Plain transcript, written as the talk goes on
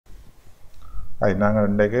நாங்கள்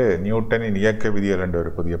இன்றைக்கு நியூட்டனின் இயக்க விதிகள் என்ற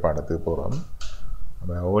ஒரு புதிய பாடத்துக்கு போகிறோம்.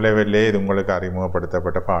 ஓ லெவல்லே இது உங்களுக்கு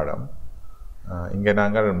அறிமுகப்படுத்தப்பட்ட பாடம். இங்கே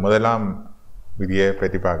நாங்கள் முதலாம் விதியை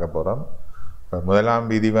பற்றி பார்க்க போகிறோம். முதலாம்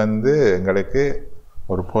விதி எங்களுக்கு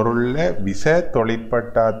ஒரு பொருளில் விசை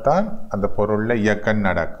தொழிற்பட்டால்தான் அந்த பொருளில் இயக்கம்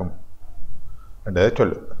நடக்கும் என்றதை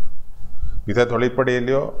சொல்லுது. விசை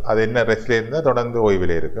தொழிற்படையிலையோ அது என்ன ரெஸ்ட்ல இருந்தால் தொடர்ந்து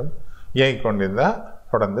ஓய்வில் இருக்கும், இயங்கிக் கொண்டிருந்தால்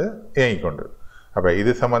தொடர்ந்து இயங்கிக் கொண்டு. அப்போ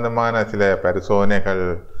இது சம்பந்தமான சில பரிசோதனைகள்,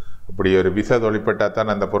 இப்படி ஒரு விசை தொழிற்பட்டால்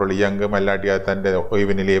தான் அந்த பொருள் இயங்கும், இல்லாட்டியா தன்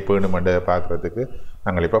ஓய்வு நிலையை பேணும் என்று பார்க்குறதுக்கு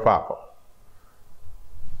நாங்கள் இப்போ பார்ப்போம்.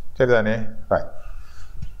 சரிதானே? ரைட்.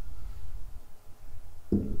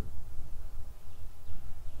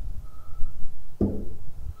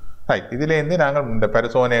 ரைட். இதுலேருந்து நாங்கள் இந்த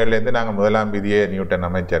பரிசோதனைகள்லேருந்து நாங்கள் முதலாம் விதியை நியூட்டன்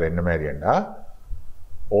அமைச்சர் என்ன மாதிரிண்டா,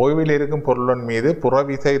 ஓய்வில் இருக்கும் பொருளின் மீது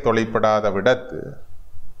புறவிசை தொழிற்படாத விடத்து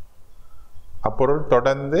அப்பொருள்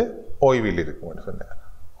தொடர்ந்து ஓய்வில் இருக்கும் சொன்னார்.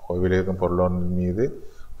 ஓய்வில் இருக்கும் பொருளின் மீது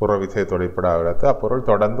புறவிசை தொழிற்படாத விடத்து அப்பொருள்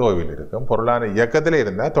தொடர்ந்து ஓய்வில் இருக்கும். பொருளான இயக்கத்தில்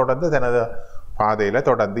இருந்தால் தொடர்ந்து தனது பாதையில்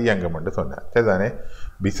தொடர்ந்து இயங்கும் என்று சொன்னார். சரிதானே?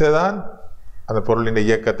 விசை தான் அந்த பொருளின்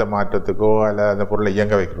இயக்கத்தை மாற்றத்துக்கோ அல்ல அந்த பொருளை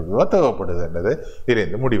இயங்க வைக்கிறதுக்கோ தேவைப்படுதுன்றது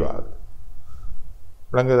இதுலேருந்து முடிவாகுது.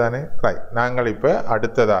 விளங்குதானே? ரைட். நாங்கள் இப்போ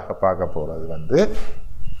அடுத்ததாக பார்க்க போகிறது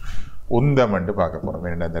உந்தம் என்று பார்க்க போகிறோம்.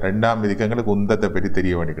 ஏன்னா இந்த ரெண்டாம் விதிக்கு எங்களுக்கு உந்தத்தை பற்றி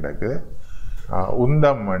தெரிய வேண்டி கிடக்கு.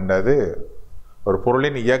 உந்தம் என்றது ஒரு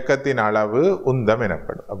பொருளின் இயக்கத்தின் அளவு உந்தம்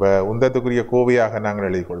எனப்படும். அப்போ உந்தத்துக்குரிய கோவையாக நாங்கள்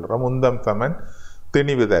எழுதி கொள்கிறோம். உந்தம் சமன்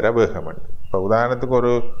திணிவு தர வேகம் என்று. இப்போ உதாரணத்துக்கு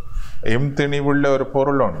ஒரு திணிவுள்ள ஒரு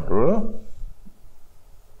பொருள் ஒன்று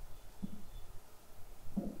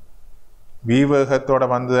வேகத்தோட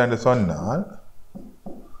வந்ததுன்னு சொன்னால்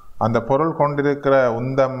அந்த பொருள் கொண்டிருக்கிற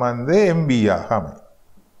உந்தம் எம்பியாக அமையும்.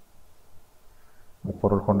 இந்த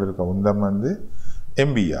பொருள் கொண்டிருக்கிற உந்தம்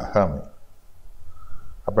எம்பியாக அமையும்.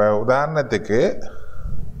 அப்போ உதாரணத்துக்கு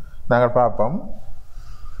நாங்கள் பார்ப்போம்,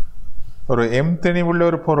 ஒரு திணிவுள்ள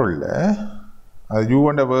ஒரு பொருளில் அது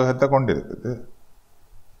யூண்ட வேகத்தை கொண்டிருக்குது,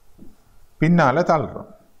 பின்னால்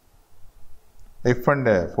தள்ளுறோம்,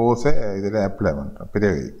 எஃப்ண்ட ஃபோர்ஸை இதில் அப்ளை பண்ணுறோம்,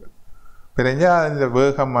 பிறஞ்சால் இந்த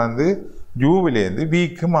வேகம் யூவிலேருந்து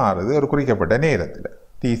வீக்கு மாறுது ஒரு குறிக்கப்பட்ட நேரத்தில்,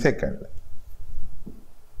 டி செகண்டில்.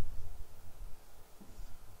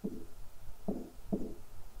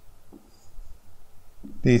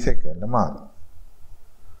 டி செகண்டில் மாறும்.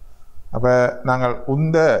 அப்போ நாங்கள்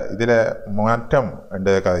உந்த இதில் மாற்றம்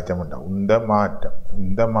என்ற கதைச்ச மாட்டோம். உந்த மாற்றம்,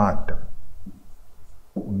 உந்த மாற்றம்,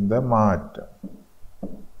 உந்த மாற்றம்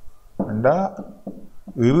என்றா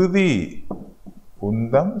இறுதி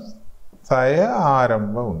உந்தம் சய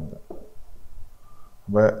ஆரம்ப உந்தம்.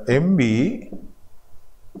 இப்போ எம்பி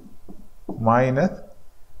மைனஸ்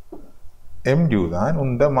எம்யூ தான்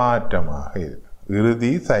உந்த மாற்றமாக இருக்கு.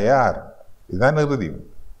 இறுதி சய ஆரம்பம் இதுதான் இறுதி,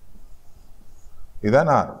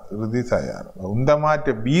 இதுதான் ஆரம்பம், இறுதி சய ஆரம்பம். உந்த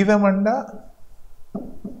மாற்ற வீதமண்டா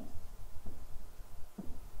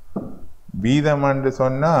வீதம் என்று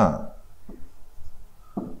சொன்னா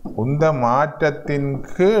உந்த மாற்றத்தின்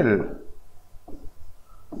கீழ்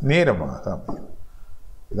நேரமாக அமையும்.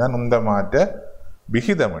 இதுதான் உந்த மாற்ற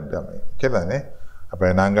விகிதம் என்று அமையும். சரிதானே? அப்போ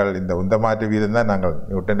நாங்கள் இந்த உந்த மாற்ற வீதம் தான் நாங்கள்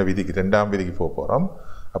நியூட்டன் விதிக்கு ரெண்டாம் விதிக்கு போக போகிறோம்.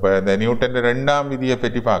 அப்போ இந்த நியூட்டன் ரெண்டாம் விதியை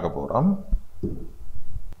பற்றி பார்க்க போகிறோம்.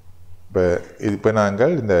 இப்போ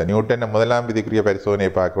நாங்கள் இந்த நியூட்டன் முதலாம் விதிக்குரிய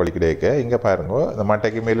பரிசோதனையை பார்க்க வழி கிடைக்க இங்கே பாருங்க, இந்த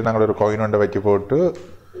மட்டைக்கு மேலே நாங்கள் ஒரு காயின் ஒன்றை வச்சு போட்டு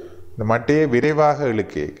இந்த மட்டையை விரைவாக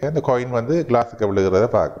இழுக்க அந்த காயின் கிளாஸுக்கு விழுகிறத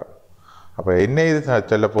பார்க்குறோம். அப்போ என்ன இது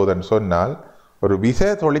சொல்ல போகுதுன்னு சொன்னால், ஒரு விசை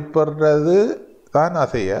தொழிற்படுறது தான்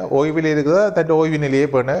அசைய, ஓய்வில் இருக்கிறதா தன் ஓய்வு நிலையை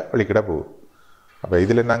பண்ண வழிக்கிட போகுது. அப்போ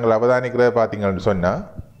இதில் நாங்கள் அவதானிக்கிறத பார்த்தீங்கன்னு சொன்னால்,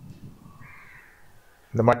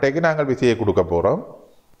 இந்த மட்டைக்கு நாங்கள் விசையை கொடுக்க போகிறோம்.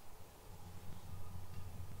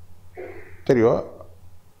 சரியோ?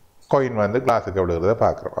 காயின் கிளாஸுக்கு விழுகிறத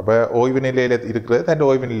பார்க்குறோம். அப்போ ஓய்வு நிலையில் இருக்கிறது தன்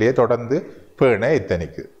ஓய்வு நிலையை தொடர்ந்து பேண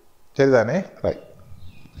எத்தனைக்கு. சரிதானே? ரைட்.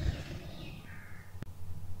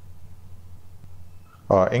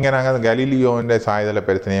 இங்கே நாங்கள் அந்த கலீலியோன்ற சாய்தள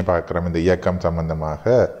பிரச்சனையை பார்க்குறோம். இந்த இயக்கம்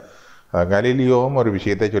சம்பந்தமாக கலீலியோவும் ஒரு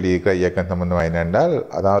விஷயத்தை சொல்லியிருக்கிற இயக்கம் சம்பந்தமாக என்னென்றால்,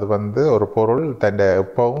 அதாவது ஒரு பொருள்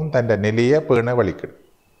எப்பவும் தன் நிலையை பேண வலிக்கிடும்,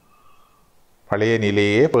 பழைய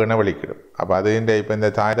நிலையே பேண வலிக்கிடும். அப்போ அது இப்போ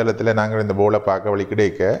இந்த சாய்தளத்தில் நாங்கள் இந்த போலை பார்க்க வழி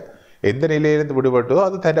கிடைக்க எந்த நிலையிலிருந்து விடுபட்டதோ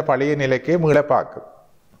அது தன் பழைய நிலைக்கே மீள பார்க்கும்.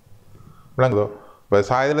 விளங்குதோ? இப்போ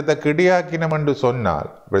சாய்தளத்தை கிடியாக்கினம் என்று சொன்னால்,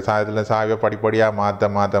 இப்போ சாய்தளம் சாய்வை படிப்படியாக மாற்ற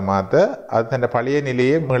மாற்ற மாற்ற அது தன் பழைய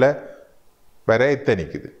நிலையே மீள வர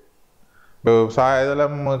எத்தனிக்குது. இப்போ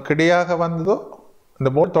சாய்தளம் கிடையாக வந்ததோ இந்த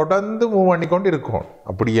போல் தொடர்ந்து மூவ் பண்ணி கொண்டு இருக்கும்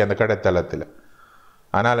அப்படியே அந்த கடைத்தளத்தில்.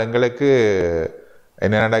 ஆனால் எங்களுக்கு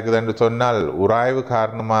என்ன நடக்குதுன்னு சொன்னால், உராய்வு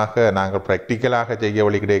காரணமாக நாங்கள் ப்ராக்டிக்கலாக செய்ய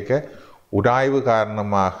வழி கிடைக்க உராய்வு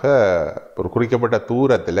காரணமாக ஒரு குறிக்கப்பட்ட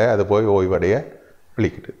தூரத்தில் அது போய் ஓய்வடைய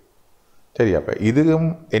விழிக்குது. சரி, அப்போ இதுவும்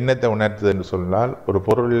என்னத்தை உணர்த்துதுன்னு சொன்னால் ஒரு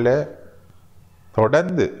பொருளில்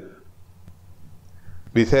தொடர்ந்து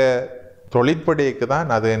விசை தொழிற்படைக்கு தான்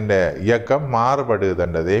அது இந்த இயக்கம்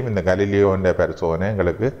மாறுபடுதுன்றதையும் இந்த கலிலியோன்ற பரிசோதனை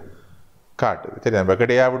எங்களுக்கு காட்டுது. சரி, நம்ம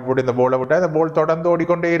கிடையாது போட்டு இந்த போலை விட்டால் அந்த போல் தொடர்ந்து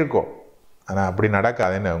ஓடிக்கொண்டே இருக்கும். ஆனால் அப்படி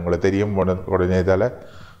நடக்காது. என்ன உங்களுக்கு தெரியும், உடனேதால்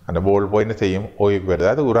அந்த போல் போய் என்ன செய்யும், ஓய்வுக்கு வருது.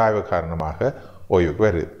 அது உராய்வு காரணமாக ஓய்வுக்கு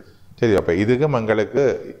வருது. சரி, அப்போ இதுக்கும் எங்களுக்கு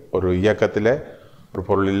ஒரு இயக்கத்தில் ஒரு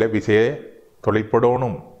பொருளில் விசையை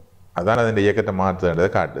தொழிற்படணும், அதான் அதன் இயக்கத்தை மாற்றுன்றதை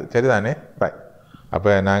காட்டுது. சரிதானே? ரைட்.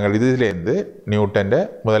 அப்போ நாங்கள் இதுலேருந்து நியூட்டன்ட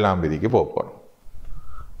முதலாம் விதிக்கு போகிறோம்.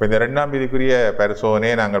 இப்போ இந்த ரெண்டாம் விதிக்குரிய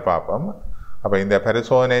பரிசோதனையை நாங்கள் பார்ப்போம். அப்போ இந்த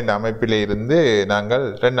பரிசோதனை இந்த அமைப்பில் இருந்து நாங்கள்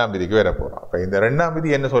ரெண்டாம் விதிக்கு வர போகிறோம். அப்போ இந்த ரெண்டாம்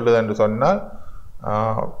விதி என்ன சொல்லுது என்று சொன்னால்,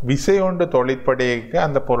 விசையொன்று தொழிற்படைக்கு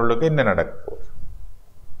அந்த பொருளுக்கு என்ன நடக்க போகுது,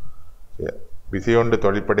 விசையொன்று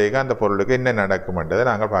தொழிற்படைக்கு அந்த பொருளுக்கு என்ன நடக்கும்ன்றதை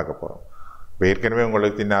நாங்கள் பார்க்க போகிறோம். இப்போ ஏற்கனவே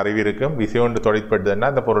உங்களுக்கு சின்ன அறிவு இருக்கும், விசையொன்று தொழிற்படுதுன்னா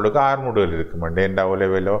அந்த பொருளுக்கு ஆர்முடுகள் இருக்கும். டேண்டா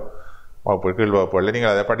உலவிலோ வகுப்பு கீழ் வகுப்புகளில்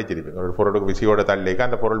நீங்கள் அதை படிச்சிருப்பீங்க. ஒரு பொருளுக்கு விசையோட தள்ளிக்க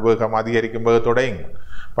அந்த பொருள் வேகம் அதிகரிக்கும் போது தொடங்க.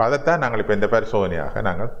 இப்போ அதைத்தான் நாங்கள் இப்போ இந்த பரிசோதனையாக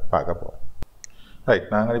நாங்கள் பார்க்க போகிறோம். ரைட்.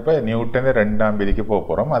 நாங்கள் இப்போ நியூட்டன் ரெண்டாம் விதிக்கு போக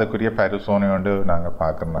போகிறோம். அதுக்குரிய பரிசோதனை ஒன்று நாங்கள்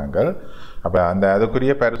பார்க்குறாங்க. அப்போ அந்த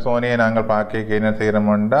அதுக்குரிய பரிசோதனையை நாங்கள் பார்க்க என்ன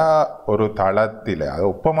செய்கிறோம்னா, ஒரு தளத்தில், அது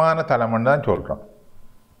ஒப்பமான தளம்னு தான் சொல்கிறோம்.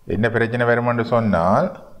 என்ன பிரச்சனை வருமென்று சொன்னால்,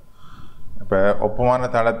 இப்போ ஒப்பமான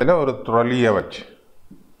தளத்தில் ஒரு ட்ரொலியை வச்சு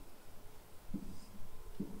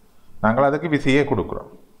நாங்கள் அதுக்கு விசையை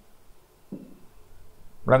கொடுக்குறோம்.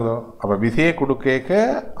 அப்போ விசையை கொடுக்க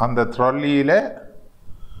அந்த ட்ரொலியில்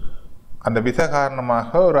அந்த விசை காரணமாக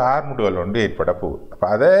ஒரு ஆர்முடுகள் ஒன்று ஏற்பட போகுது. அப்போ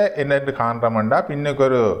அதை என்னென்று காண்றோம்னா, பின்னுக்கு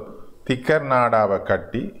ஒரு திக்கர் நாடாவை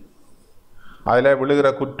கட்டி அதில் விழுகிற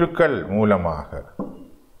குற்றுக்கள் மூலமாக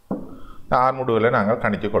ஆர்முடுகளை நாங்கள்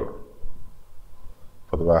கணிச்சு கொள்கிறோம்.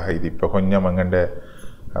 பொதுவாக இது இப்போ கொஞ்சம் அங்கண்ட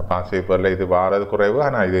பாஸ் பேப்பரில் இது வாரது குறைவு.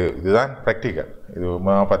 ஆனால் இதுதான் ப்ராக்டிக்கல். இது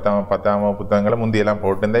 10ஆம் புத்தகங்களை முந்தியெல்லாம்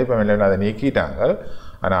போட்டிருந்தா இப்போ வெளியில் அதை நீக்கிட்டாங்க.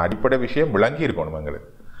 ஆனால் அடிப்படை விஷயம் விளங்கி இருக்கணும் எங்களுக்கு.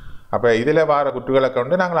 அப்போ இதில் வார குற்றுகளை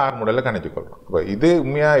கொண்டு நாங்கள் ஆர்முடலில் கணிச்சுக்கொள்கிறோம். இப்போ இது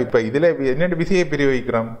உண்மையாக இப்போ இதில் என்னென்ன விசையை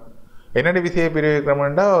பிரிவிக்கிறோம், என்னென்ன விசையை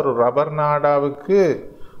பிரிவிக்கிறோம்னா, ஒரு ரப்பர் நாடாவுக்கு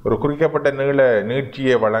ஒரு குறிக்கப்பட்ட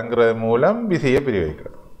நீட்சியை வழங்குறது மூலம் விசையை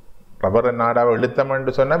பிரிவிக்கிறோம். ரப்பர் நாடாவை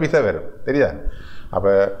இழுத்தமென்று சொன்னால் விசை வரும், தெரியுதா?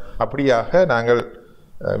 அப்போ அப்படியாக நாங்கள்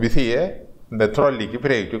விசையை இந்த ட்ராலிக்கு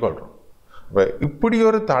பிரயோகித்து கொள்கிறோம். இப்போ இப்படி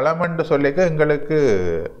ஒரு தளமென்று சொல்லிக்க எங்களுக்கு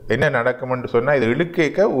என்ன நடக்குமென்று சொன்னால், இது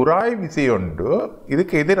இழுக்க உராய் விசை ஒன்று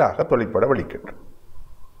இதுக்கு எதிராக தொழிற்பட வலிக்கின்றோம்.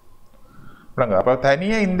 அப்போ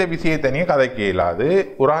தனியாக இந்த விசையை தனியாக கதைக்க இயலாது,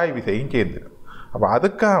 உராய் விசையும் சேர்ந்துடும். அப்போ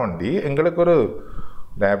அதுக்காக வேண்டி எங்களுக்கு ஒரு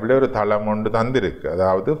டேபிள் ஒரு தளம் ஒன்று தந்திருக்கு.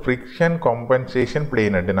 அதாவது ஃப்ரிக்ஷன் காம்பன்சேஷன்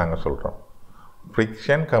பிளேன்னு நாங்கள் சொல்கிறோம்.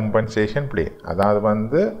 ஃப்ரிக்ஷன் கம்பன்சேஷன் பிளேன்,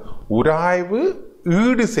 அதாவது உராய்வு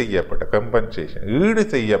ஈடு செய்யப்பட்ட கம்பன்சேஷன் ஈடு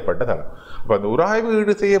செய்யப்பட்ட தளம். அப்போ அந்த உராய்வு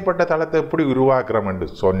ஈடு செய்யப்பட்ட தளத்தை எப்படி உருவாக்குறோம் என்று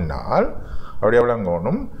சொன்னால், அப்படி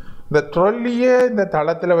எவ்வளோங்கணும், இந்த ட்ரொல்லியை இந்த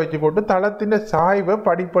தளத்தில் வச்சு போட்டு தளத்தின் சாய்வை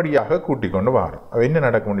படிப்படியாக கூட்டிக் கொண்டு வரோம். அது என்ன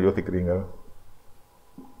நடக்கும்னு யோசிக்கிறீங்க?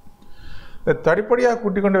 இந்த படிப்படியாக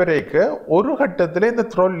கூட்டிக் கொண்டு வரைக்க ஒரு கட்டத்தில் இந்த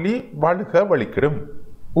ட்ரொல்லி வலிக்கிடும்,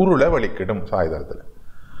 உருளை வலிக்கிடும் சாய்தளத்தில்.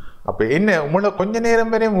 அப்போ என்ன உங்களை கொஞ்ச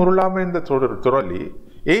நேரம் வரையும் உருளாமல் இந்த ட்ரொல்லி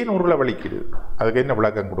ஏன் உருளை வலிக்குது? அதுக்கு என்ன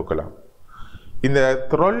விளக்கம் கொடுக்கலாம்? இந்த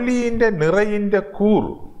ட்ரொல்லியின் நிறையின்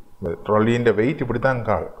கூறு, ட்ரொல்லியின் வெயிட் இப்படி தான்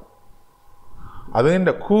காணும். அது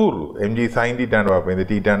இந்த கூறு எம்ஜி சைன் டீட்டான்னு பார்ப்போம். இந்த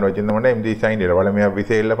டீட்டான்னு வச்சிருந்தோம்னா எம்ஜி சைன் வளமையாக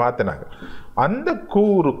விசையில் பார்த்தினாங்க. அந்த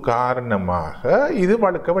கூறு காரணமாக இது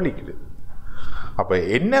வலிக்குது. அப்போ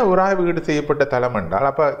என்ன உராய்வு ஈடு செய்யப்பட்ட தளம் என்றால்,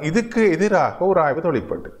 அப்போ இதுக்கு எதிராக உராய்வு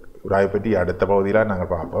தொழிற்பட்டு, உராய்வு பற்றி அடுத்த பகுதியில்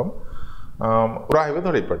நாங்கள் பார்ப்போம். உராய்வு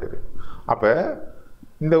தொழிற்பட்டது. அப்போ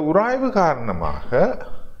இந்த உராய்வு காரணமாக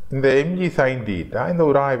இந்த எம்ஜி சைன் டீட்டா இந்த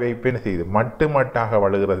உராய்வை இப்போ என்ன செய்யுது, மட்டாக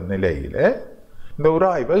வழுகிற நிலையில் இந்த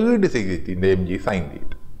உராய்வை ஈடு செய்து இந்த எம்ஜி சைன்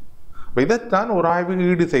டீட்டா. அப்போ இதைத்தான் உராய்வு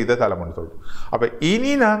ஈடு செய்த தளம்னு சொல்கிறோம். அப்போ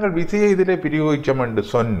இனி நாங்கள் விசையை இதில் பிரியோகிச்சோம் என்று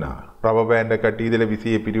சொன்னால், ரப்பர் பேண்டை கட்டி இதில்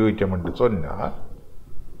விசையை பிரியோகிச்சோம் என்று சொன்னால்,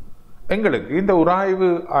 எங்களுக்கு இந்த உராய்வு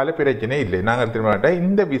பிரச்சனை இல்லை. நாங்கள் திரும்ப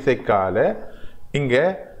இந்த விசைக்கால இங்கே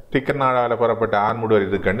திக்கர்நாடாவில் புறப்பட்ட ஆர்முடுவர்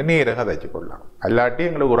இருக்குன்னு நேராக கதைச்சு கொள்ளலாம். அல்லாட்டி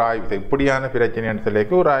எங்களுக்கு உராய்வு விசை இப்படியான பிரச்சனைன்னு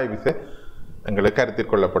சொல்லிக்க உராய்வு விசை எங்களுக்கு கருத்தில்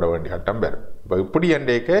கொள்ளப்பட வேண்டிய கட்டம் பெறும். இப்போ இப்படி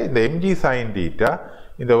அண்டேக்க இந்த எம்ஜி சைன் டீட்டா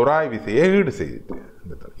இந்த உராய்வு விசையை ஈடு செய்து,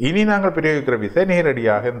 இனி நாங்கள் பிரயோகிக்கிற விசை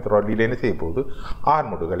நேரடியாக இந்த ட்ராலியில் என்ன செய்ய போகுது,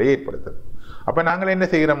 ஆர்முடுகளை ஏற்படுத்துது. அப்போ நாங்கள் என்ன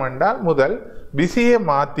செய்கிறோம் என்றால், முதல் விசையை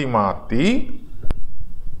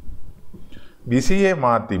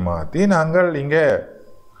மாற்றி நாங்கள் இங்கே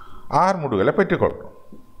ஆர்முடுகளை பெற்றுக்கொள்கிறோம்.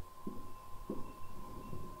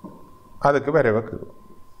 அதுக்கு விரைவுக்கு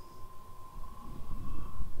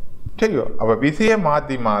சரியோ. அப்போ விசையை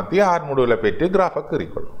மாற்றி மாற்றி ஆர்முடுவில் பெற்று கிராஃபை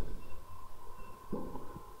கீறிக்கொள்ளும்.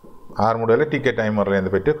 ஆர்முடுவில் டிக்கெட்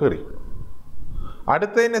டைமர்லேருந்து பெற்று கீறிக்கொள்ளும்.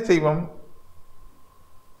 அடுத்து என்ன செய்வோம்?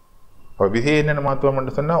 இப்போ விசையை என்னென்ன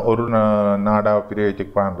மாற்றுவோம்னு சொன்னால் ஒரு நாடாவை பிரிவிச்சு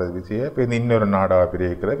பண்ணுறது விசையை, இப்போ இது இன்னொரு நாடாவை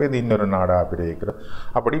பிரிவிக்கிறது, இப்போ இது இன்னொரு நாடாவை பிரிவிக்கிறது.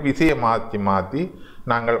 அப்படி விசையை மாற்றி மாற்றி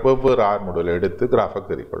நாங்கள் வெவ்வேறு ஆர்முடுவில் எடுத்து கிராஃபை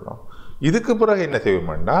கீறிக்கொள்ளோம். இதுக்கு பிறகு என்ன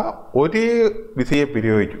செய்வோம்னா ஒரே விசையை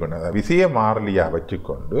பிரயோகிச்சுக்கொண்டு, அதாவது விசையை மாறிலியாக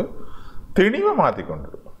வச்சுக்கொண்டு திணிவை மாற்றிக்கொண்டு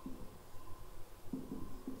இருக்கும்.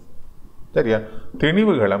 சரியா?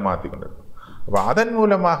 திணிவுகளை மாற்றிக்கொண்டு இருக்கும். அப்போ அதன்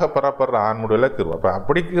மூலமாக பெறப்படுற ஆர்முடுவில் கீறுவோம். அப்போ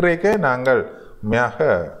அப்படி கீரைக்க நாங்கள்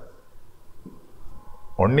உண்மையாக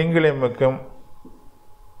ஒன்னிங்கிழமைக்கும்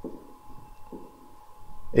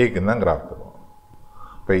ஏக்கும் தான் கிராஃப் தருவோம்.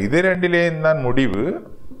 இப்போ இது ரெண்டிலேருந்து தான் முடிவு.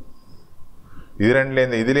 இது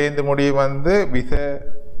ரெண்டுலேருந்து இதுலேருந்து முடிவு வந்து விசை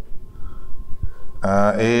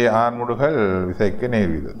ஏ ஆர்முடுகள் விசைக்கு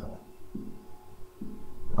நேர் வீதம்,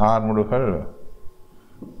 ஆர்முடுகள்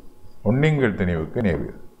ஒன்னிங்கள் திணிவுக்கு நேர்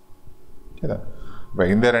வீதம். சரிதா? இப்போ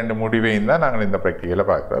இந்த ரெண்டு முடிவையும் தான் நாங்கள் இந்த பிரக்ரியில்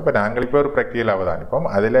பார்க்குறோம். இப்போ நாங்கள் இப்போ ஒரு பிரக்ரியில் அவதானிப்போம்.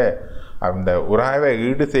 அதில் அந்த உராய்வை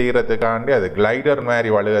ஈடு செய்கிறதுக்காண்டி அது கிளைடர் மாதிரி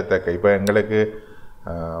வழுகத்தக்க, இப்போ எங்களுக்கு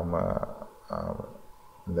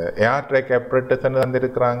இந்த ஏர் ட்ராக் ஆப்ரேட்டர்ஸ்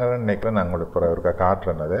தந்துருக்குறாங்கன்னு நினைக்கிறேன். நாங்கள் இப்போ ஒரு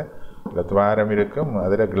காட்டுறேன். அதை இல்லை துவாரம் இருக்கும்,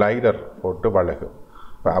 அதில் கிளைடர் போட்டு வழுகும்.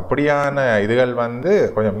 இப்போ அப்படியான இதுகள் வந்து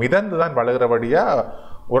கொஞ்சம் மிதந்து தான் வழுகிறபடியாக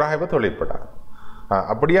உராய்வு தொழிற்படாது.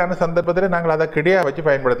 அப்படியான சந்தர்ப்பத்தில் நாங்கள் அதை கிடையாக வச்சு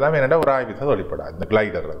பயன்படுத்தலாம். ஏன்னா உராய்வு தொழிற்படாது இந்த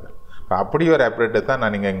கிளைடர். அது அப்படி ஒரு ஆப்ரேட்டர் தான்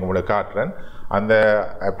நான் இங்கே உங்களுக்கு காட்டுறேன். அந்த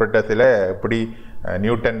ஆப்ரேட்டர்ஸில் எப்படி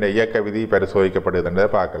நியூட்டன் இயக்க விதி பரிசோதிக்கப்படுதுன்றதை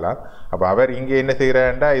பார்க்கலாம். அப்போ அவர் இங்கே என்ன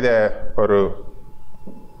செய்கிறாருன்னா இதை ஒரு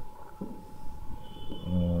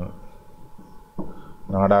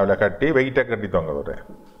நாடாவில் கட்டி வெயிட்டை கட்டி தொங்க விடுறேன்.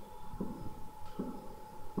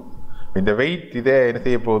 இந்த வெயிட் இதை என்ன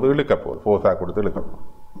செய்ய போகுது? இழுக்க போகுது, ஃபோர்ஸாக கொடுத்து இழுக்க போகுது.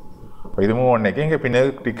 இப்போ இதுவும் ஒன்றைக்கு இங்கே பின்னாடி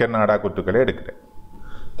டிக்கெட் நாடா குத்துக்களை எடுக்கிறேன்.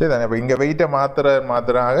 சரி தானே? இப்போ இங்கே வெயிட்டை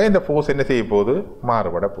மாத்திராக இந்த ஃபோர்ஸ் என்ன செய்ய போகுது?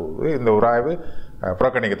 மாறுபட போகுது. இந்த உராய்வு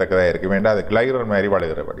புறக்கணிக்கத்தக்கதாக இருக்க வேண்டாம். அது கிளைடர் மாதிரி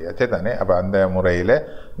வழுகிறபடியா. சரி தானே? அப்போ அந்த முறையில்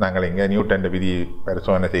நாங்கள் இங்கே நியூட்டன் விதி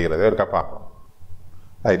பரிசோதனை செய்கிறது ஒரு பார்ப்போம்.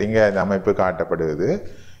 அது இங்கே இந்த அமைப்பு காட்டப்படுது.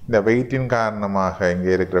 இந்த வெயிட்டின் காரணமாக,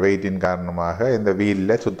 இங்கே இருக்கிற வெயிட்டின் காரணமாக இந்த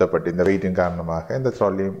வீலில் சுத்தப்பட்டு, இந்த வெயிட்டின் காரணமாக இந்த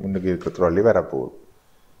ட்ராலி முன்னுக்கு இருக்கிற ட்ராலி வரப்போகுது.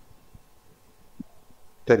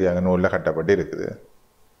 சரி, அங்கே நூலில் கட்டப்பட்டு இருக்குது.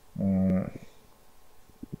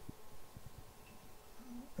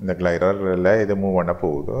 இந்த கிளைடரில் இது மூவ் பண்ண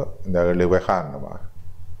போகுது இந்த இழுவை காரணமாக.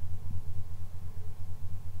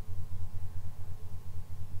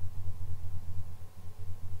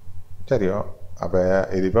 சரியோ? அப்போ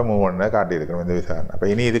இது இப்போ மூவ் பண்ண காட்டியிருக்கணும் இந்த விசாரணை. அப்போ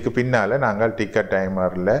இனி இதுக்கு பின்னால் நாங்கள் டிக்கெட்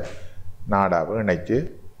டைமரில் நாடாவை இணைச்சு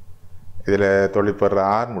இதில் தொழிற்படுற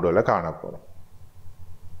ஆர்முடுவில் காண போகிறோம்.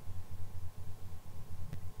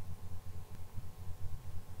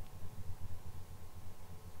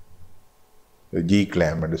 ஜி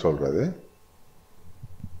கிளாம் என்று சொல்கிறது.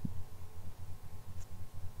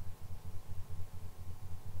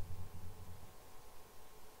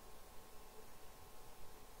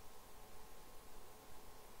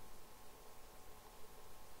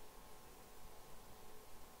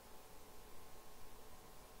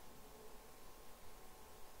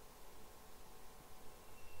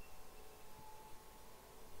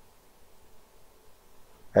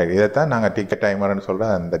 இதைத்தான் நாங்கள் டிக்கெட் டைமர்னு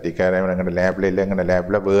சொல்கிறோம். அந்த டிக்கெட் டைமர் எங்கள் லேபில் இல்லை, எங்கள்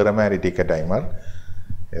லேபில் வேறு மாதிரி டிக்கெட் டைமர்.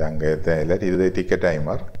 இது அங்கே இல்லை, இது டிக்கெட்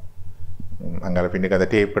டைமர். அங்கே பின்னுக்கு அந்த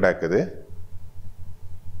டேப் கிடக்குது,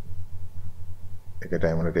 டிக்கெட்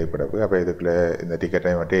டைமரில் டேப் கிடக்கு. அப்போ இதுக்குள்ளே இந்த டிக்கெட்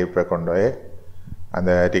டைமர் டேப்பை கொண்டு போய்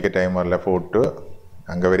அந்த டிக்கெட் டைமரில் போட்டு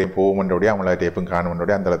அங்கே வரையும் போகும்போதோடய அவங்கள டேப்பும்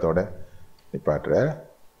காணும்போதோடய அந்த இடத்தோட நிப்பாட்டுற.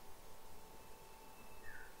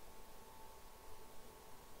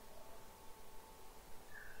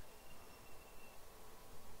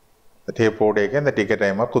 டேப் போடையே இந்த டிக்கெட்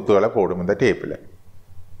டைமர் குத்துகளை போடும் இந்த டேப்பில்.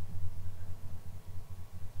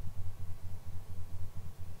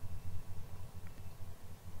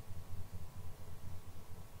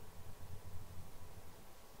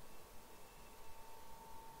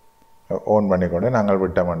 ஓன் பண்ணிக்கொண்டு நாங்கள்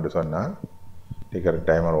விட்டோம்னு சொன்னால், டிக்கெட்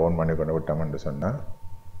டைமர் ஓன் பண்ணிக்கொண்டு விட்டோம்னு சொன்னால்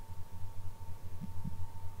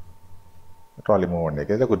ட்ராலி மூவ்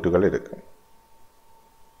பண்ணிக்க இந்த குத்துகள் இருக்கும்.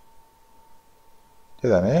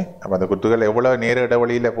 சரிதானே? அப்போ அந்த குத்துகள் எவ்வளோ நேர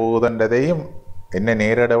இடைவெளியில் போகுதுன்றதையும், என்ன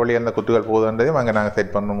நேர இடைவெளி அந்த குத்துகள் போகுதுன்றதையும் அங்கே நாங்கள்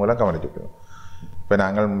செட் பண்ண மூலம் கவனிச்சுக்கிறோம். இப்போ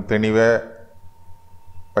நாங்கள் திணிவை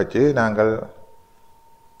வச்சு நாங்கள்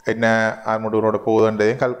என்ன ஆர்முடூரோட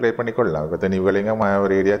போகுதுன்றதையும் கால்குலேட் பண்ணிக்கொள்ளலாம். இப்போ திணிவுகளைங்க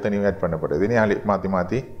ஒரு ஏரியா திணிவு ஆட் பண்ணப்படுது. இனி மாற்றி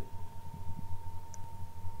மாற்றி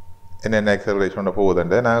என்னென்ன எக்ஸலரேஷனோட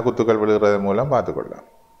போகுதுன்றதை நாங்கள் குத்துக்கள் விழுகிறது மூலம் பார்த்துக்கொள்ளலாம்.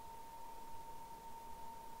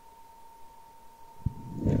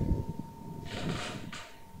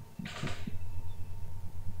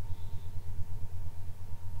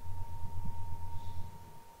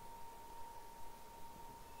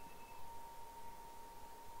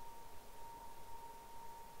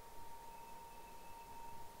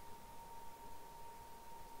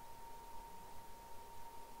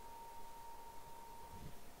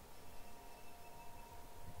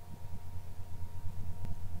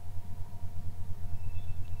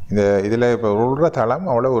 இதில் இப்போ உள்ள தளம்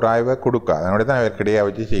அவ்வளோ உராய்வை கொடுக்காது. அதனால தான் அவருக்கிடையே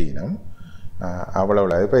வச்சு செய்யணும். அவ்வளோ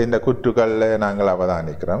இப்போ இந்த குத்துக்களில் நாங்கள்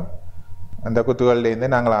அவதானிக்கிறோம். அந்த குத்துக்கள்லேருந்து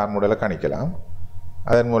நாங்கள் ஆர்முடலை கணிக்கலாம்.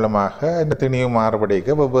 அதன் மூலமாக இந்த திணிவு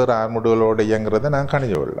மாறுபடிக்க வெவ்வேறு ஆர்முடுகளோடு இயங்குறதை நாங்கள்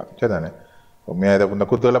கணிச்சு விடலாம். சரிதானே? உண்மையாக இந்த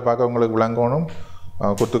குத்துக்களை பார்க்க உங்களுக்கு விளங்கணும்.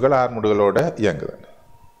 குத்துக்கள் ஆர்முடுகளோடு இயங்குது.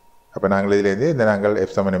 அப்போ நாங்கள் இதுலேருந்து நாங்கள்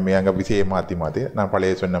F7MA அங்கே விசையை மாற்றி நான்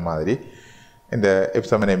பழைய சொன்ன மாதிரி இந்த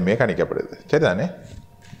F7MA கணிக்கப்படுது. சரிதானே?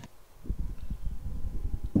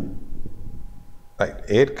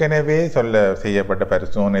 ஏற்கனவே செய்யப்பட்ட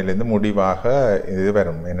பரிசோதனையிலிருந்து முடிவாக இது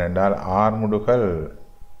வரும். என்னென்றால் ஆர்முடுகள்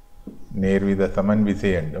நேர்வித சமன்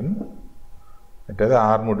விசை என்றும், மற்றது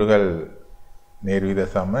ஆர்முடுகள் நேர்வித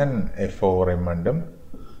சமன் F/M என்றும்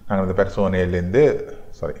நாங்கள் இந்த பரிசோதனையிலிருந்து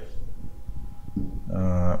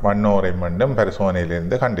 1/M என்றும்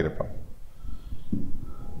பரிசோதனையிலிருந்து கண்டிருப்போம்.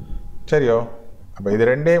 சரியோ? அப்போ இது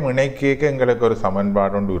ரெண்டையும் இணைக்க எங்களுக்கு ஒரு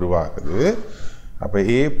சமன்பாடு ஒன்று உருவாகுது. அப்போ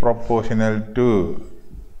A proportional to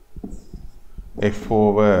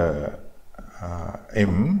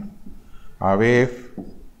F/M away F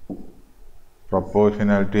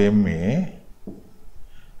proportional to MA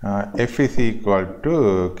F is equal to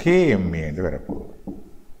KMA என்று வரப்போகுது.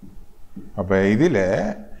 அப்போ இதில்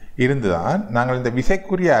இருந்துதான் நாங்கள் இந்த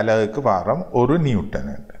விசைக்குரிய அலகுக்கு வாரம் ஒரு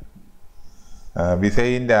நியூட்டன்.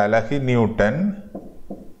 விசையின் அலகு நியூட்டன்.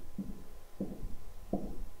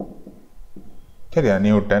 சரியா?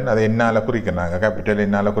 நியூட்டன் அதை என்னால் குறிக்கிறாங்க, கேபிட்டல்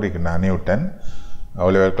என்னால் குறிக்கிறாங்க நியூட்டன்.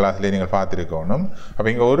 அவ்வளோ கிளாஸ்லேயே நீங்கள் பார்த்துருக்கணும். அப்போ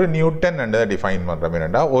இங்கே ஒரு நியூட்டன் என்றதை டிஃபைன் பண்ணுறோம்.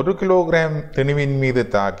 என்னென்னா 1 கிலோகிராம் திணிவின் மீது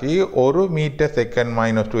தாக்கி 1 மீட்டர் செகண்ட்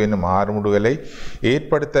 -2 என்னும் ஆர்முடுகளை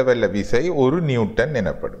ஏற்படுத்தவல்ல விசை 1 நியூட்டன்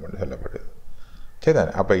எனப்படும் என்று சொல்லப்படுது.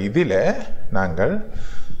 சரிதானே? அப்போ இதில் நாங்கள்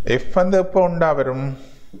எஃப் வந்து எப்போ உண்டா வரும்?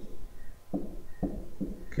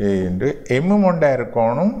 கே என்று எம்மும் ஒன்றா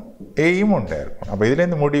இருக்கணும், ஏயும் ஒன்றா இருக்கணும். அப்போ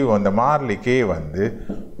இதுலேருந்து முடிவு அந்த மாறிலி கே வந்து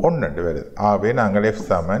 1 வருது. ஆகவே நாங்கள்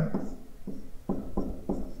F/MA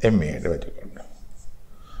என்று வச்சுக்கொண்டோம்.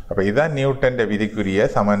 அப்போ இதுதான் நியூட்டன் விதிக்குரிய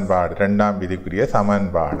சமன்பாடு, 2ஆம் விதிக்குரிய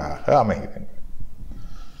சமன்பாடாக அமைகிறது.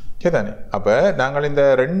 சரிதானே? அப்போ நாங்கள் இந்த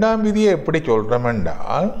 2ஆம் விதியை எப்படி சொல்கிறோம்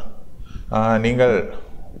என்றால், நீங்கள்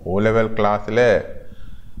O-level கிளாஸில்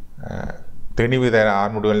திணிவுதர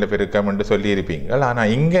ஆர்முடுகளில் பெருக்கம் என்று சொல்லியிருப்பீங்கள்.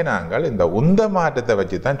 ஆனால் இங்கே நாங்கள் இந்த உந்த மாற்றத்தை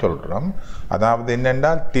வச்சு தான் சொல்கிறோம். அதாவது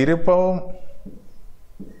என்னென்றால் திருப்பவும்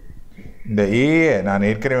இந்த ஏயை நான்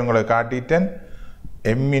ஏற்கனவே உங்களை காட்டிட்டேன்.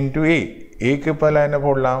 M into A, ஏக்கு பதிலாக என்ன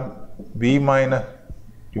போடலாம்? V -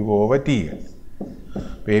 U/T.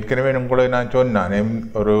 இப்போ ஏற்கனவே உங்களுக்கு நான் சொன்னேன்,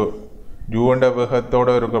 ஒரு ஜூண்ட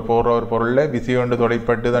வேகத்தோடு போகிற ஒரு பொருளை விசை ஒன்று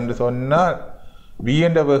தொடைப்பட்டுதுன்னு சொன்னால் V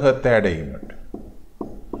என்ற வேகத்தை அடையும்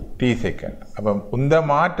T செகண்ட். அப்போ உந்த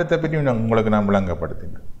மாற்றத்தை பற்றி உங்களுக்கு நான்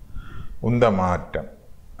விளங்கப்படுத்தினேன். உந்த மாற்றம்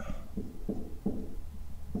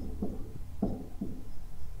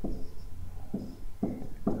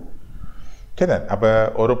சரி. அப்போ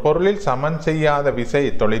ஒரு பொருளில் சமன் செய்யாத விசை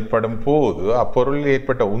தொழிற்படும் போது அப்பொருளில்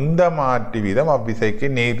ஏற்பட்ட உந்த மாற்றி வீதம் அவ்விசைக்கு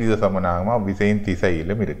நேர்வித சமனாகவும் அவ்விசையின்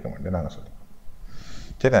திசையிலும் இருக்கும் என்று நாங்கள் சொல்லுவோம்.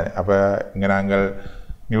 சரி. அப்போ இங்கே நாங்கள்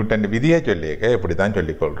நியூட்டன் விதியை சொல்லியிருக்க இப்படி தான்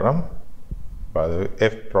சொல்லிக்கொள்கிறோம். அது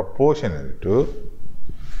F proportional to,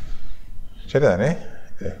 சரிதானே,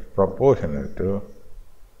 F proportional to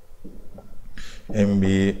MB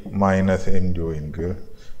minus MU into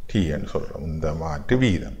T என்று சொல்கிறோம், இந்த மாற்று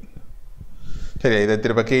வீதம். சரி, இதை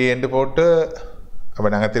திருப்ப K என்று போட்டு அப்போ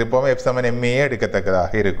நாங்கள் திருப்பவும் F/MA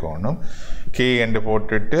எடுக்கத்தக்கதாக இருக்கணும். K என்று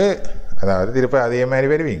போட்டுட்டு அதாவது திருப்ப அதே மாதிரி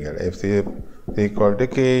வருவீங்க. F equal to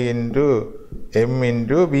K into M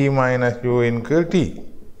into B minus U into T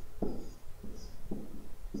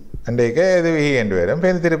அன்றைக்கு இது V என்று வரும். இப்போ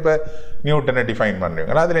இது திருப்ப நியூட்டனை டிஃபைன்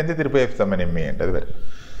பண்ணுறீங்க, அதுலேருந்து திருப்ப F/MA என்றது வரும்.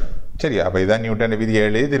 சரி, அப்போ இதுதான் நியூட்டன் விதி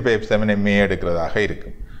எழுதி திருப்ப F/MA எடுக்கிறதாக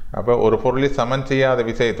இருக்கும். அப்போ ஒரு பொருளில் சமன் செய்யாத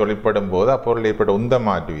விசையை தொழிற்படும் போது அப்பொருள் ஏற்பட்ட உந்த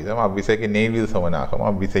மாற்று வீதம் அவ்விசைக்கு நேர்வித சமனாகவும்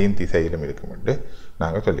அவ்விசையின் திசையிலும் இருக்கும் என்று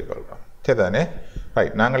நாங்கள் சொல்லிக்கொள்கிறோம். சரிதானே?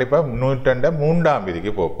 ரைட். நாங்கள் இப்போ நியூட்டன் 3ஆம்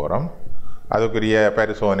விதிக்கு போக போகிறோம். அதுக்குரிய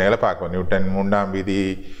பரிசோதனைகளை பார்க்கணும். நியூட்டன் 3ஆம் விதி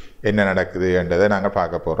என்ன நடக்குது என்றதை நாங்கள்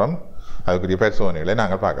பார்க்க போகிறோம். அதுக்குரிய பரிசோதனைகளை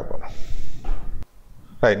நாங்கள் பார்க்க போகிறோம்.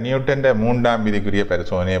 ரைட், நியூட்டன்ட 3ஆம் விதிக்குரிய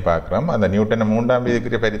பரிசோதனையை பார்க்குறோம். அந்த நியூட்டன்ட 3ஆம்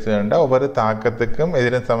விதிக்குரிய பரிசோதனை ஒவ்வொரு தாக்கத்துக்கும்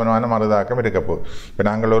எதிரும் சமமான மறுதாக்கம் இருக்க போகுது. இப்போ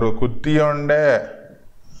நாங்கள் ஒரு குட்டியோண்ட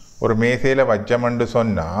ஒரு மேசையில் வச்சமென்று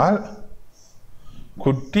சொன்னால்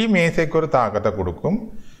குட்டி மேசைக்கு ஒரு தாக்கத்தை கொடுக்கும்,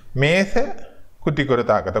 மேசை குட்டிக்கு ஒரு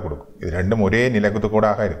தாக்கத்தை கொடுக்கும். இது ரெண்டும் ஒரே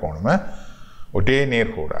நிலக்குத்துக்கூடாக இருக்கணுமே, ஒரே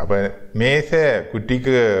நேர்கூடு. அப்போ மேசை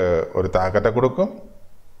குட்டிக்கு ஒரு தாக்கத்தை கொடுக்கும்,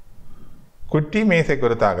 குட்டி மேசைக்கு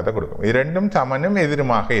ஒரு தாக்கத்தை கொடுக்கும். இது ரெண்டும் சமனும்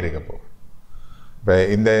எதிருமாக இருக்க போகும். இப்போ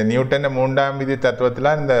இந்த நியூட்டன் 3ஆம் விதி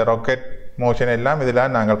தத்துவத்தில் இந்த ராக்கெட் மோஷன் எல்லாம்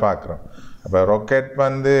இதெல்லாம் நாங்கள் பார்க்குறோம். அப்போ ராக்கெட்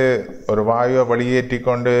ஒரு வாயுவை வெளியேற்றி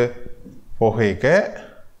கொண்டு போகைக்க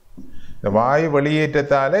இந்த வாயு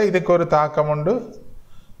வெளியேற்றத்தால் இதுக்கு ஒரு தாக்கம் உண்டு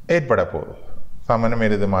ஏற்பட போகுது, சமனம்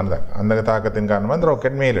எதிருமான தாக்கம். அந்த தாக்கத்தின் காரணமாக இந்த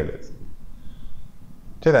ராக்கெட் மேலெழுது.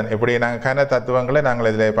 சரிதான். இப்படி நாங்கள் கன தத்துவங்களை நாங்கள்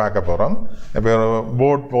இதில் பார்க்க போகிறோம். இப்போ ஒரு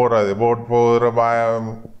போட் போகிற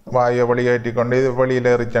வாயை வெளியேற்றி கொண்டு இது வெளியில்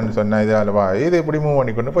எரிச்சன்னு சொன்னால் இதால் வாயு இது இப்படி மூவ்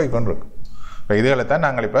பண்ணி கொண்டு போய் கொண்டிருக்கும். இப்போ இதுகளை தான்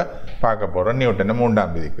நாங்கள் இப்போ பார்க்க போகிறோம். நியூட்டன்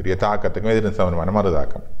 3ஆம் விதிக்குரிய தாக்கத்துக்கும் எதிரும் சமமான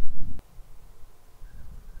மறுதாக்கம்.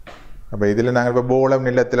 அப்போ இதில் நாங்கள் இப்போ போலை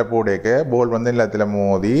நிலத்தில் போடைக்க போல் நிலத்தில்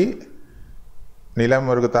மோதி நிலம்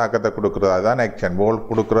ஒரு தாக்கத்தை கொடுக்குறதா தான் ஆக்ஷன், போல்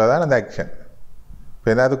கொடுக்குறதா அந்த ஆக்ஷன். இப்போ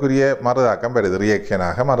அதுக்குரிய மறுதாக்கம் வருது,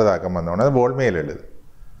 ரியாக்ஷனாக மறுதாக்கம் வந்தோடனே அது போல் மேல் எழுது.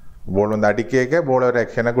 போல் அடிக்க போல் ஒரு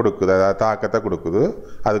ஆக்ஷனை கொடுக்குது, அதாவது தாக்கத்தை கொடுக்குது,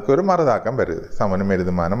 அதுக்கு ஒரு மறுதாக்கம் வருது, சமனும்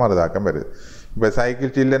எருதுமான மறுதாக்கம் வருது. இப்போ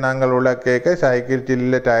சைக்கிள் சில்ல நாங்கள் உள்ள கேட்க சைக்கிள்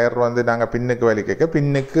சில்ல டயர் நாங்கள் பின்னுக்கு வலி கேட்க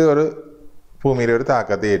பின்னுக்கு ஒரு பூமியில் ஒரு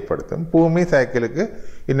தாக்கத்தை ஏற்படுத்தும், பூமி சைக்கிளுக்கு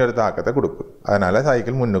இன்னொரு தாக்கத்தை கொடுக்குது, அதனால்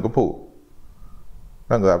சைக்கிள் முன்னுக்கு போகும்.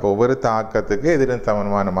 அப்போ ஒவ்வொரு தாக்கத்துக்கு எதிரும்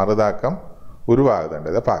சமமான மறுதாக்கம்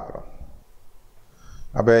உருவாகுதுன்றதை பார்க்குறோம்.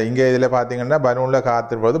 அப்போ இங்கே இதில் பார்த்தீங்கன்னா பலூனில்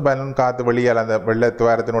காற்று போது பலூன் காற்று வெளியால் அந்த வெள்ளை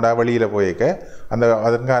துவாரத்தினோட வெளியில் போய்க்க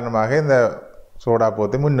அதன் காரணமாக இந்த சோடா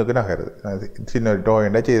போத்து முன்னுக்கு நகருது. சின்ன ஒரு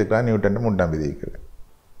டோயண்டா செய்திருக்கலாம் நியூட்டன் 3ஆம் விதிக்கு.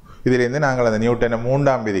 இதிலேருந்து நாங்கள் அந்த நியூட்டன்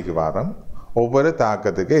 3ஆம் விதிக்கு வாரம் ஒவ்வொரு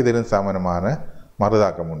தாக்கத்துக்கு எதிரும் சமனமான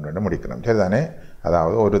மறுதாக்கம் உண்டு முடிக்கணும். சரிதானே?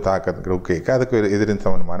 அதாவது ஒரு தாக்கத்துக்கு கேட்க அதுக்கு எதிரும்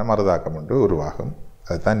சமனமான மறுதாக்கம் உண்டு உருவாகும்.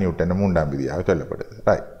 அதுதான் நியூட்டன் 3ஆம் விதியாக சொல்லப்படுது.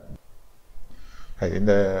 ரைட்,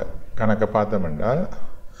 இந்த கணக்கை பார்த்தோம் என்றால்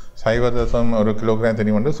 0.1 கிலோகிராம்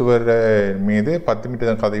தண்ணி சுவர் மீது 10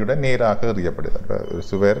 மீட்டர் கதையுடன் நேராக எறியப்படுது. ஒரு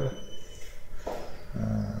சுவர்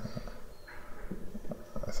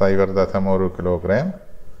 0.1 கிலோகிராம்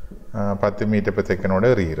 10 மீட்டர் per செகண்டோட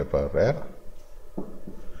எறிகிறப்பார்.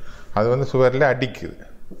 அது சுவரில் அடிக்குது.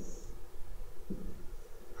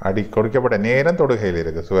 கொடுக்கப்பட்ட நேரம் தொடுகையில்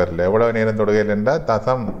இருக்குது. சுவரில் எவ்வளோ நேரம் தொடுகையில் என்றால்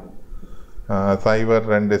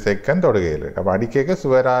 0.02 செகண்ட் தொடுகையில். அப்போ அடிக்க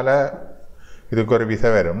சுவரால் இதுக்கு ஒரு விசை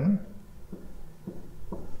வரும்,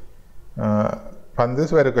 பந்து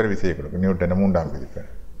சுவருக்கு ஒரு விசையை கொடுக்கும். நியூட்டன் 3ஆம் விதி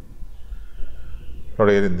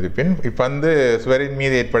இருந்திருப்பின் இப்பந்து சுவரின்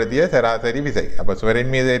மீது ஏற்படுத்திய சராசரி விசை. அப்போ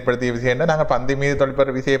சுவரின் மீது ஏற்படுத்திய விசை என்ன, நாங்கள் பந்து மீது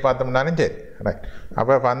தொழிற்படுற விசையை பார்த்தோம்னாலும் சரி. ரைட்,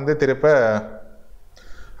 அப்போ பந்து திருப்ப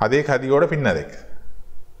அதே கதியோட பின்னதைக்கு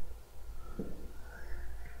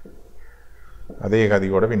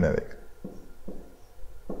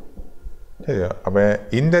சரியா? அப்போ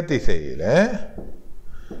இந்த திசையில்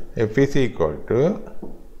F is equal to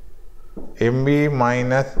mv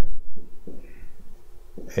minus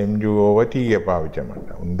mg over t பாவிச்ச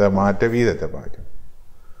மாட்டோம், இந்த மாற்ற வீதத்தை பாவிச்சோம்.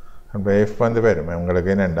 அப்போ F வரும் உங்களுக்கு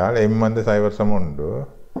என்னென்றால் m 0.1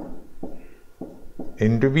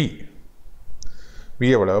 இன்ட்டு v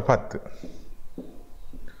எவ்வளவு 10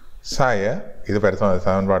 சாய இது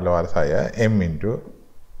சமன்பாட்டில் வர சாய m இன்ட்டு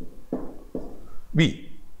v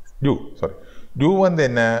u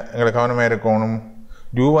என்ன எங்களுக்கு கவனமாக இருக்கணும்.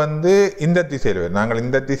 u இந்த திசையில் வருது, நாங்கள்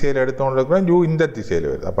இந்த திசையில் எடுத்தோன்னு இருக்கிறோம், u இந்த திசையில்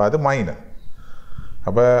வருது. அப்போ அது மைனஸ்,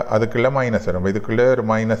 அப்போ அதுக்குள்ளே மைனஸ் வரும், இதுக்குள்ளே ஒரு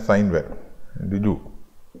மைனஸ் சைன் வரும். u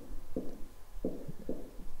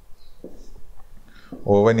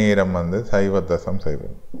ஓவர் நேரம் 0.0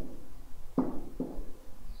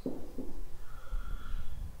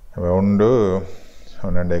 அப்போ 1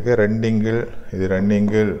 ரெண்டிங்கில் இது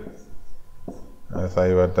ரெண்டிங்கில்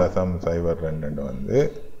 0.02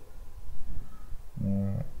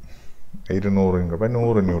 200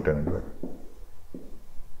 100 நியூட்டன்.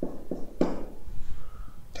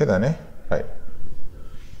 சரிதானே? ரைட்,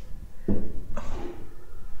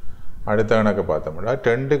 அடுத்த கணக்கு பார்த்தோம்னா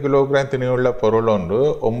 2 கிலோகிராம் திணிவுள்ள பொருள்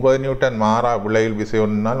 9 நியூட்டன் மாறா விளைவில் விசை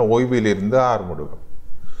ஒன்றினால் ஓய்விலிருந்து ஆரம்பிடும்.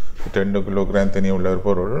 2 கிலோகிராம் திணிவுள்ள ஒரு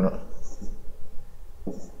பொருள்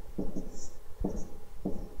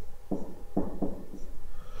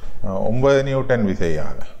 9 நியூட்டன்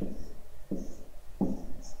விசையால்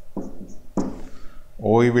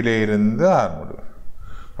ஓய்விலே இருந்து ஆரம்பிடும்.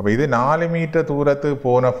 அப்போ இது 4 மீட்டர் தூரத்துக்கு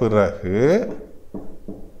போன பிறகு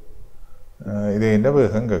இது இந்த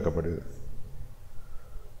வேகம் கேட்கப்படுது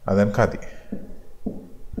அதன் கதி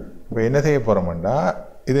இப்போ என்ன செய்ய போகிறோம்டா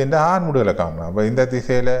இது இந்த ஆர் முடிவில் காணலாம் அப்போ இந்த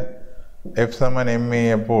திசையில் எஃப் சமன்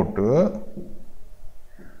எம்ஏயை போட்டு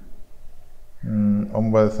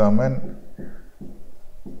 9 சமன்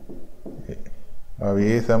ஏ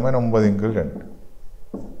சமன் 9 × 2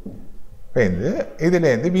 இப்போ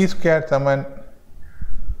இதுலேருந்து பி ஸ்கொயர் சமன்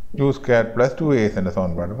u ஸ்கொயர் ப்ளஸ் 2as என்ற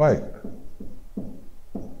சமன்பாடு பாய்க்கிறோம்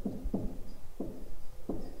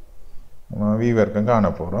வி வர்க்கம் காண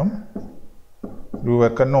போகிறோம் u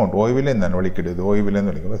வர்க்கம் நோட் ஓய்விலேருந்து தான் வலிக்கிடுது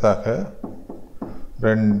ஓய்விலேருந்து வலிக்கிறது ஆக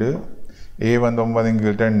 2 a வந்து 9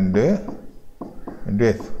 × 2 ×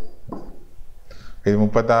 s இது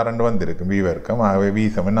 36 வந்திருக்கு வி வர்க்கம் ஆகவே வி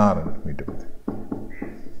சமன் 6 மீட்டர்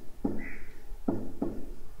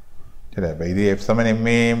சரி அப்போ இது எஃப் சமன்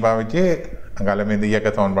எம்ஏயும் பாவிச்சு அங்காலமே இந்த இயக்க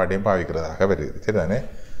சமன்பாட்டையும் பாவிக்கிறதாக வருது சரிதானே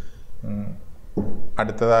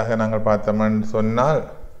அடுத்ததாக நாங்கள் பார்த்தோம்னு சொன்னால்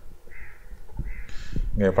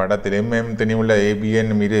இங்கே படத்தில் எம்எம் திணிவுள்ள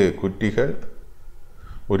ஏபிஎன் மீது குட்டிகள்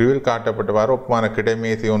உருவில் காட்டப்பட்டவாறு ஒப்புமான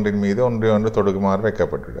கிடைமேசி ஒன்றின் மீது ஒன்று தொடுக்குமாறு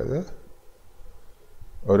வைக்கப்பட்டுள்ளது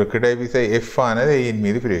ஒரு கிடைவிசை எஃப் ஆனது ஏயின்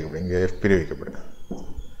மீது பிரிவிக்கப்படும் இங்கே எஃப்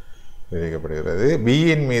பிரிவிக்கப்படுகிறது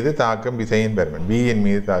பியின் மீது தாக்கும் விசையின் பெருமன் பியின்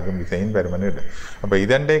மீது தாக்கும் விசையின் பெருமன் அப்போ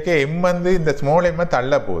இதண்டைக்கு எம் வந்து இந்த ஸ்மால் எம்மை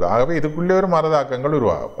தள்ள போகுது ஆகவே இதுக்குள்ளே ஒரு மரதாக்கங்கள்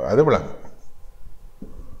உருவாகும் அது விளங்கும்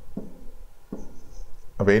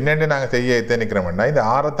அப்போ என்னென்னு நாங்கள் செய்ய எத்தனைக்கிறோம்னா இந்த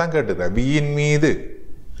ஆரைத்தான் கேட்டுக்கிறோம் பியின் மீது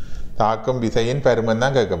தாக்கும் விசையின் பெருமன்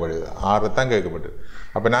தான் கேட்கப்படுது ஆரைத்தான் கேட்கப்படுது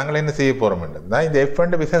அப்போ நாங்கள் என்ன செய்ய போகிறோம்ன்றா இந்த எஃப்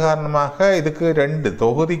அண்ட் விசை காரணமாக இதுக்கு 2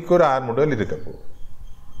 தொகுதிக்கு ஒரு ஆர் முடிவில் இருக்க போகுது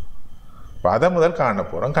இப்போ அதை முதல் காண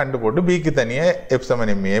போகிறோம் கண்டு போட்டு பிக்கு தனியாக எஃப்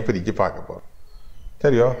சமன் எம்ஏ பிரித்து பார்க்க போகிறோம்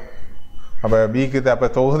சரியோ அப்போ பிக்கு அப்போ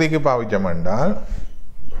தொகுதிக்கு பாவிச்சோம் என்றால்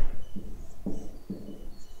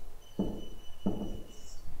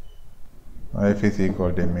F is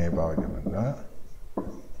equal to MA பாவிச்சோம் என்றால்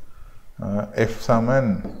F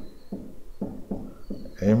Saman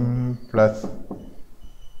m plus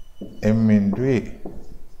m into a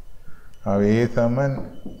a Saman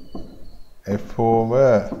f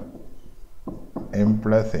over m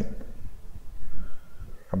plus m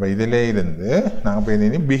அப்போ இதில் இருந்து நாங்கள்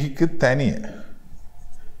போய் பிக்கு தனியாக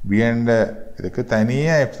பிஎண்ட இதுக்கு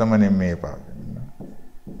தனியாக எஃப் சமன் எம்ஏ பார்க்கணும்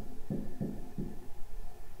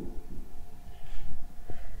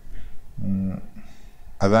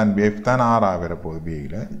அதான் எஃப் தான் 6 வர போகுது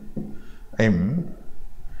பியில் எம்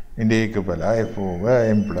இந்த ஏக்கு பதிலாக F over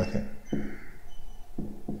M plus M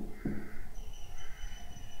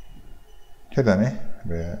சரிதானே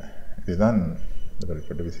இதுதான்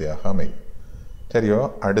முதல்பட்ட விசையாக அமையும் சரியோ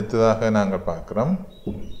அடுத்ததாக நாங்கள் பார்க்குறோம்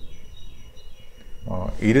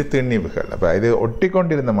இரு திணிவுகள் அப்போ இது ஒட்டி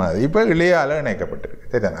கொண்டிருந்த மாதிரி இப்போ இளையால்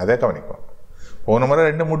இணைக்கப்பட்டிருக்கு சரிதானே அதை கவனிப்போம் போன முறை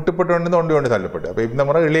 2 முட்டுப்பட்டு ஒன்று தள்ளப்பட்டு அப்போ இந்த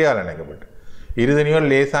முறை இளையால் இணைக்கப்பட்டு இருதனியும்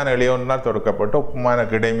லேசான இளையொன்றால் தொடுக்கப்பட்டு ஒப்புமான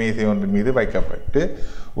கிடைமேசை ஒன்றின் மீது வைக்கப்பட்டு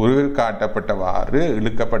உருவில் காட்டப்பட்டவாறு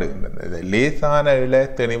இழுக்கப்படுகின்றது லேசான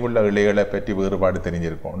தெளிவுள்ள இலைகளை பற்றி வேறுபாடு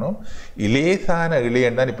தெரிஞ்சிருக்கணும் இலேசான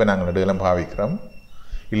இலையன் தான் இப்போ நாங்கள் நடுகளும் பாவிக்கிறோம்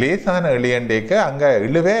இலேசான இளையண்டேக்க அங்கே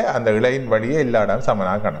இழுவே அந்த இலையின் வழியே எல்லாடம்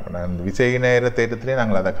சமனாக காணப்படும் அந்த விசை நேர தேட்டத்திலே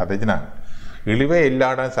நாங்கள் அதை கதைச்சினாங்க இழுவே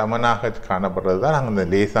எல்லாடம் சமனாக காணப்படுறது தான் நாங்கள் இந்த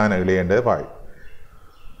லேசான இலையன்றது பாவி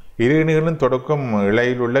இரு இணைகளும் தொடக்கும்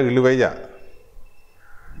இலையில் உள்ள இழுவையா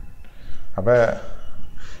அப்போ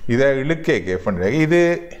இதை இழுக்கே பண்ணுறாங்க இது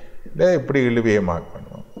இப்படி இழுவையை மார்க்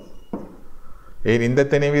பண்ணுவோம் ஏன் இந்த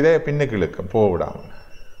திணிவு இதை பின்னுக்கு இழுக்கும் போவிடாமல்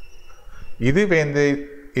இது வந்து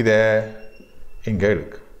இதை இங்கே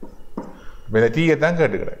இழுக்கு இப்போ இந்த தீயை தான்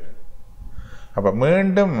கேட்டுக்கிறாங்க அப்போ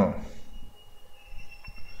மீண்டும்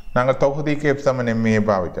நாங்கள் தொகுதிக்கு எஃப் சமன் எம்ஏ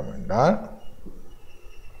பாவித்தோம் என்றால்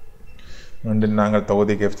மீண்டும் நாங்கள்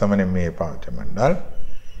தொகுதிக்கு எஃப் சமன் எம்ஏ பாவித்தோம் என்றால்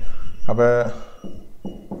அப்போ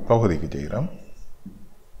தொகுதிக்கு செய்கிறோம்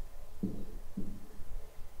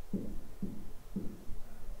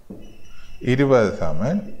இருபது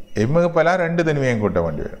சமன் எம்முக்கு பல 2 தனிமையும் கூட்ட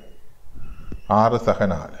வேண்டி வரும் 6 சக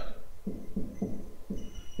 4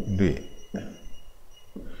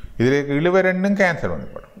 இதில் இழுவ 2 கேன்சல்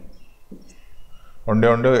பண்ணப்படும்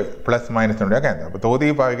ஒன்று ப்ளஸ் மைனஸ் ஒன்று கேன்சல் அப்போ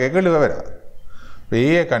தொகுதிக்கு பாவிக்க இழுவ வராது இப்போ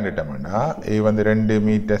ஏயை கண்டுட்டோம்னா ஏ வந்து 2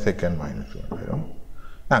 மீட்டர் செகண்ட் மைனஸ் வரும்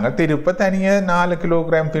நாங்கள் திருப்ப தனியாக 4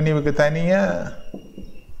 கிலோகிராம் துணிவுக்கு தனியாக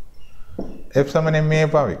எஃப் சமன் எம்ஏ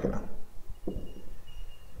பாவிக்கலாம்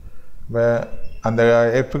இப்போ அந்த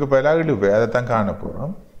எஃப்க்கு பதிலாக இழுவு அதைத்தான் காண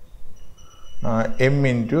போகிறோம் எம்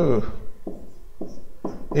இன்ட்டு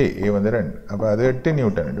ஏ வந்து 2 அப்போ அது 8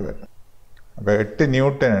 நியூட்டன் வரும் அப்போ 8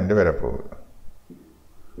 நியூட்டன் வரப்போகுது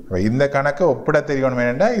அப்போ இந்த கணக்கை ஒப்பிட தெரியணும்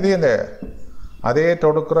என்னென்னா இது இந்த அதே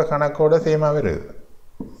தொடுக்கிற கணக்கோட சேமாக வருது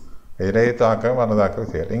எதிரே தாக்கம்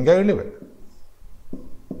மறந்தாக்கம் செய்யலை. இங்கே இழுவை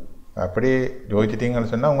அப்படி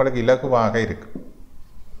யோசிச்சிட்டிங்கன்னு சொன்னால் உங்களுக்கு இலகுவாக இருக்கும்.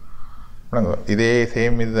 இதே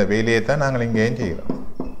சேம் இந்த வேலையை தான் நாங்கள் இங்கேயும் செய்கிறோம்.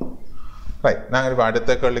 ரைட், நாங்கள் இப்போ அடுத்த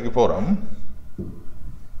கேள்விக்கு போகிறோம்.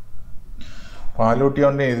 பாலூட்டி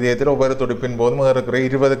ஒன்று இதயத்தில் ஒவ்வொரு துடிப்பின் போதும் இருக்கிற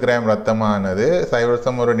 20 கிராம் ரத்தமானது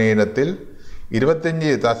சைவசம் ஒரு நேரத்தில்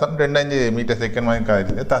 25.25 மீட்டர் செகண்ட் மாதிரி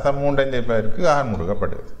காய்ச்சல் 0.35 பேருக்கு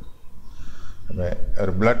ஆர்முடுக்கப்படுது. அப்போ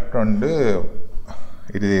ஒரு பிளட் வந்து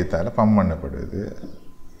இதயத்தால் பம்ப் பண்ணப்படுது.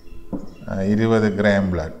 20 கிராம்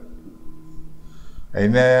பிளட்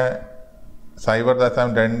என்ன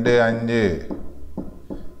 0.25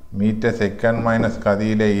 மீட்டர் செகண்ட் மைனஸ்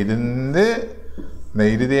கதியில் இருந்து இந்த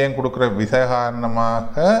இருதயம் கொடுக்குற விசை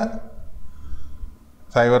காரணமாக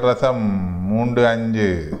 0.35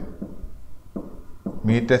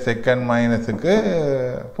 மீட்டர் செகண்ட் மைனஸுக்கு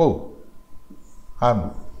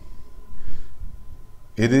ஆகும்.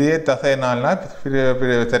 இருதய தசைனால்னா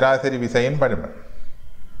சராசரி விசையின் பருமன்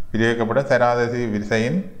பிரிக்கப்படும் சராசரி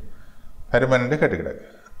விசையின் பருமன் என்று கேட்டுக்கிடாது.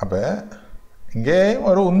 அப்போ இங்கே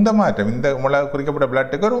ஒரு உந்த மாற்றம், இந்த குறிக்கப்பட்ட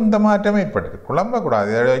பிளட்டுக்கு ஒரு உந்த மாற்றம் ஏற்படுது.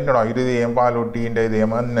 குழம்பக்கூடாது. என்னோட இருதயம் பாலூட்டின்ற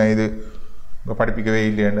இதயம் இது படிப்பிக்கவே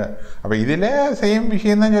இல்லைன்னு. அப்போ இதில் சேம்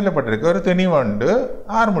விஷயம்தான் சொல்லப்பட்டிருக்கு. ஒரு துணி வண்டு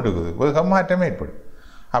ஆரம்பிடுக்குது, ஒரு மாற்றம் ஏற்படும்.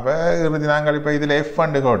 அப்போ இறுதி நாங்கள் இப்போ இதில் எஃப்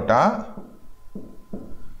ஃபண்டு போட்டால்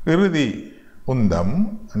இறுதி உந்தம்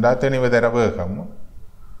அந்த துணிவு தர வேகம்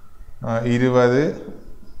 20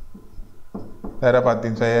 தர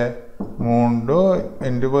 10⁻³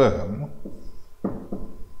 என்று வேகம்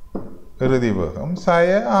இறுதி வேகம்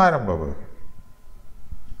ஆரம்ப வேகம்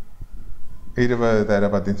 20 தர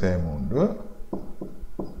 10⁻³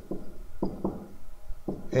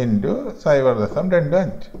 into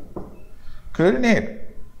 0.25 கீழ் நேர்.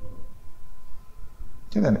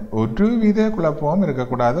 ஒரு வித குழப்பமும்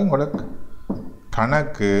இருக்கக்கூடாது. உங்களுக்கு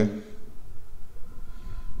கணக்கு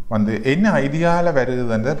வந்து என்ன ஐடியாவில்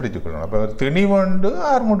வருதுன்றதை பிடிச்சுக்கொள்ளணும். அப்போ ஒரு திணிவண்டு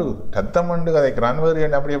ஆர்முடு ரத்தம் வண்டு கதைக்கிறான் வேறு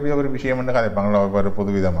அப்படி அப்படியே ஒரு விஷயம் வந்து கதைப்பாங்களோ ஒரு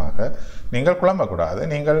புது விதமாக. நீங்கள் குழம்பக்கூடாது.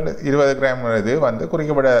 நீங்கள் 20 கிராம் இது வந்து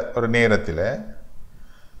குறிக்கப்பட ஒரு நேரத்தில்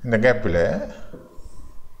இந்த கேப்பில்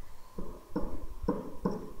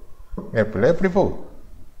எப்படி போகும்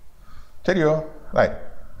சரியோ? ரைட்.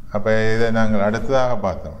 அப்போ இதை நாங்கள் அடுத்ததாக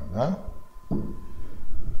பார்த்தோம்னா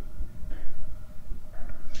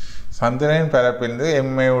சந்திரனின் பரப்பிலிருந்து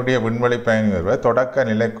எம்ஏவுடைய விண்வெளி பயணி வருவர் தொடக்க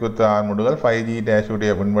நிலைக்குத்து ஆர்முடுகள் 5G-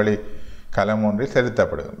 உடைய விண்வெளி கலம் ஒன்றில்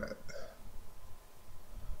செலுத்தப்படுகின்றது.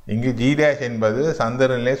 இங்கு G- என்பது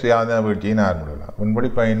சந்திரனிலே சுயாதீன வீழ்ச்சியின் ஆர்முடுகள்.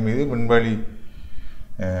 விண்வெளி பயன் மீது விண்வெளி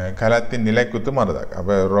கலத்தின் நிலைக்குத்து மறுதாக்கு.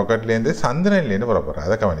 அப்போ ராக்கெட்லேருந்து சந்திரன்லேருந்து புறப்படுற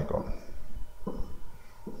அதை கவனிக்கணும்.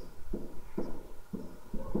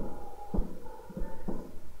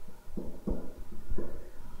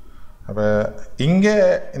 அப்போ இங்கே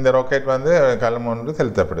இந்த ராக்கெட் வந்து கலம் ஒன்று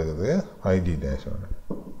செலுத்தப்படுகிறது 5G-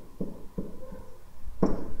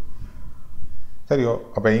 சரியோ?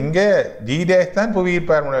 அப்போ இங்கே G- தான் புவி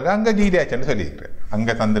ஈர்ப்பார் முடியல, அங்கே G- சொல்லியிருக்கிறேன்,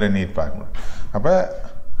 அங்கே சந்திரன் ஈர்ப்பார் முடியல. அப்போ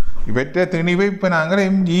இவற்றை திணிவை இப்போ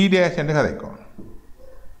நாங்கள் G- கதைக்கும்.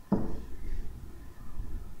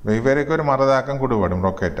 இவருக்கு ஒரு மரதாக்கம் கொடுப்படும்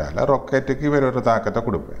ராக்கெட்டால். ராக்கெட்டுக்கு இவர் ஒரு தாக்கத்தை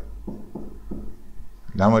கொடுப்பேன்.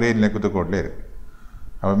 எல்லாம் ஒரே நிலைக்குத்துக்கோட்டில் இருக்கு.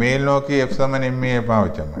 அப்போ மேல் நோக்கி F=ma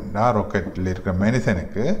பாவிச்சோம்னா ராக்கெட்டில் இருக்கிற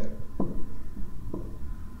மனுஷனுக்கு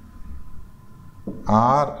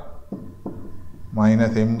R -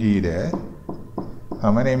 mg'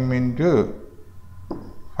 m ×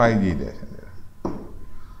 5G'.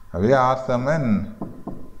 அதுவே R =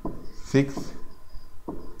 6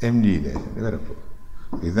 mg' வரப்போ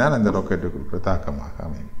இதுதான் அந்த ராக்கெட்டுக்கு தாக்கமாக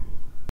அமையும்.